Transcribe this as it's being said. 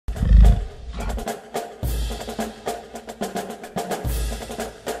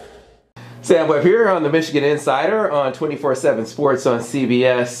Sam Webb here on the Michigan Insider on 24/7 Sports on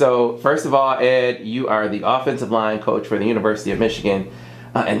CBS. So first of all, Ed, you are the offensive line coach for the University of Michigan,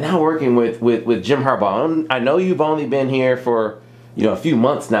 and now working with Jim Harbaugh. I know you've only been here for a few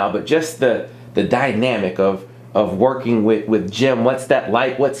months now, but just the dynamic of working with Jim, what's that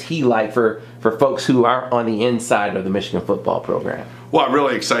like? What's he like for folks who aren't on the inside of the Michigan football program? Well, I'm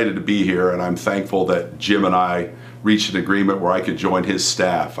really excited to be here, and I'm thankful that Jim and I reached an agreement where I could join his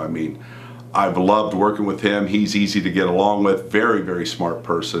staff. I mean, I've loved working with him. He's easy to get along with, very, very smart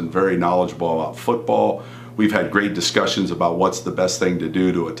person, very knowledgeable about football. We've had great discussions about what's the best thing to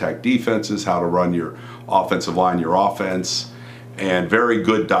do to attack defenses, how to run your offensive line, your offense, and very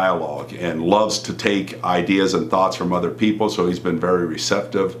good dialogue, and loves to take ideas and thoughts from other people, so he's been very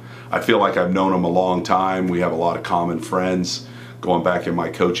receptive. I feel like I've known him a long time. We have a lot of common friends going back in my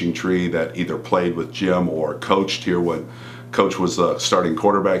coaching tree that either played with Jim or coached here when Coach was the starting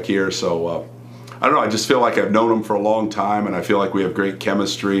quarterback here. So I don't know, I just feel like I've known him for a long time, and I feel like we have great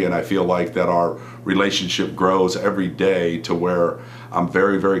chemistry, and I feel like that our relationship grows every day to where I'm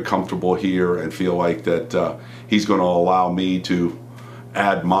very, very comfortable here and feel like that he's going to allow me to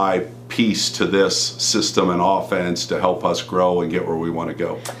add my piece to this system and offense to help us grow and get where we want to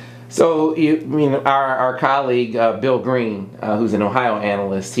go. So, our colleague, Bill Green, who's an Ohio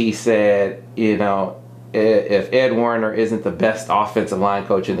analyst, he said, if Ed Warinner isn't the best offensive line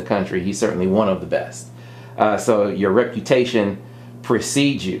coach in the country, he's certainly one of the best. So your reputation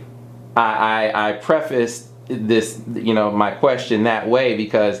precedes you. I prefaced this, my question that way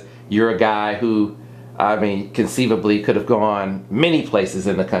because you're a guy who, conceivably could have gone many places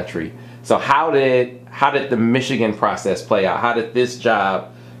in the country. So how did the Michigan process play out? How did this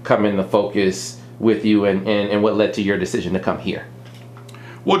job come into focus with you, and what led to your decision to come here?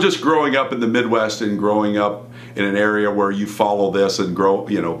 Well, just growing up in the Midwest and growing up in an area where you follow this and grow,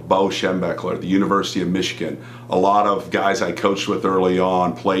 Bo Schembechler, the University of Michigan, a lot of guys I coached with early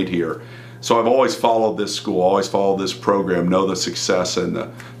on played here. So I've always followed this school, always followed this program, know the success and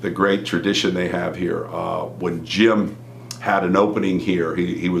the great tradition they have here. When Jim had an opening here,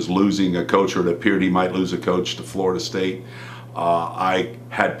 he was losing a coach, or it appeared he might lose a coach to Florida State. I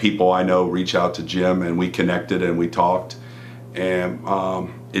had people I know reach out to Jim, and we connected and we talked. And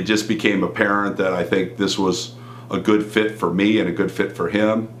it just became apparent that I think this was a good fit for me and a good fit for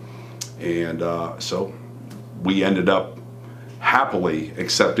him. And so we ended up happily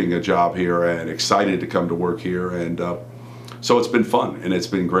accepting a job here and excited to come to work here. And so it's been fun and it's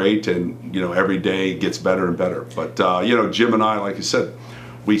been great. And, every day gets better and better. But, Jim and I, like you said,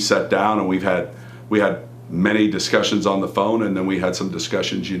 we sat down and we had many discussions on the phone, and then we had some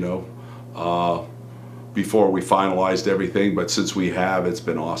discussions, before we finalized everything, but since we have, it's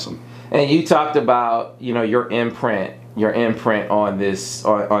been awesome. And you talked about your imprint on this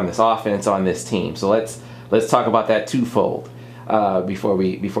offense, on this team. So let's talk about that twofold before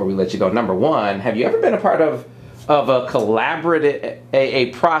we let you go. Number one, have you ever been a part of a collaborative a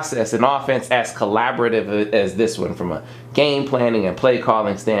process, an offense as collaborative as this one, from a game planning and play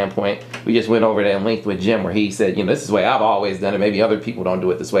calling standpoint? We just went over that and linked with Jim, where he said, this is the way I've always done it. Maybe other people don't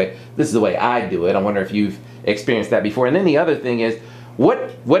do it this way. This is the way I do it. I wonder if you've experienced that before. And then the other thing is,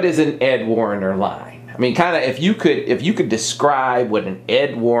 what is an Ed Warinner line? Kind of if you could describe what an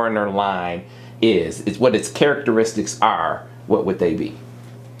Ed Warinner line is, it's what its characteristics are, what would they be?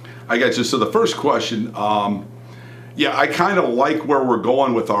 I got you. So the first question, yeah, I kind of like where we're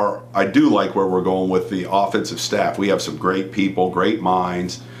going with I do like where we're going with the offensive staff. We have some great people, great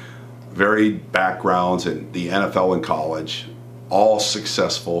minds, varied backgrounds in the NFL and college, all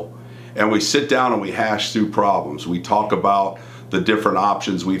successful. And we sit down and we hash through problems. We talk about the different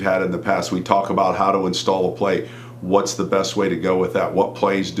options we've had in the past. We talk about how to install a play. What's the best way to go with that? What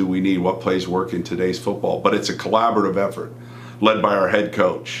plays do we need? What plays work in today's football? But it's a collaborative effort led by our head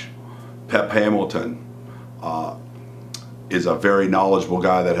coach, Pep Hamilton. Is a very knowledgeable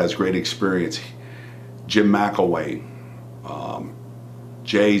guy that has great experience. Jim McElwain,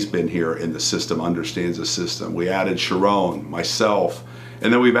 Jay's been here in the system, understands the system. We added Sharon, myself,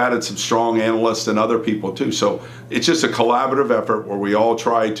 and then we've added some strong analysts and other people too. So it's just a collaborative effort where we all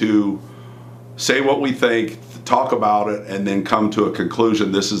try to say what we think, talk about it, and then come to a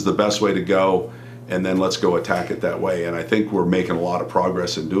conclusion. This is the best way to go, and then let's go attack it that way. And I think we're making a lot of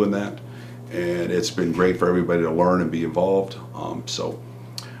progress in doing that. And it's been great for everybody to learn and be involved. So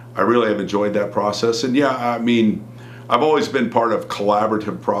I really have enjoyed that process. And yeah, I've always been part of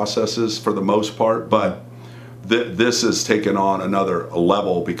collaborative processes for the most part, but this has taken on another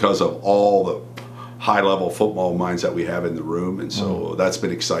level because of all the high-level football minds that we have in the room. And so that's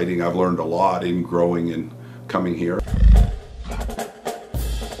been exciting. I've learned a lot in growing and coming here.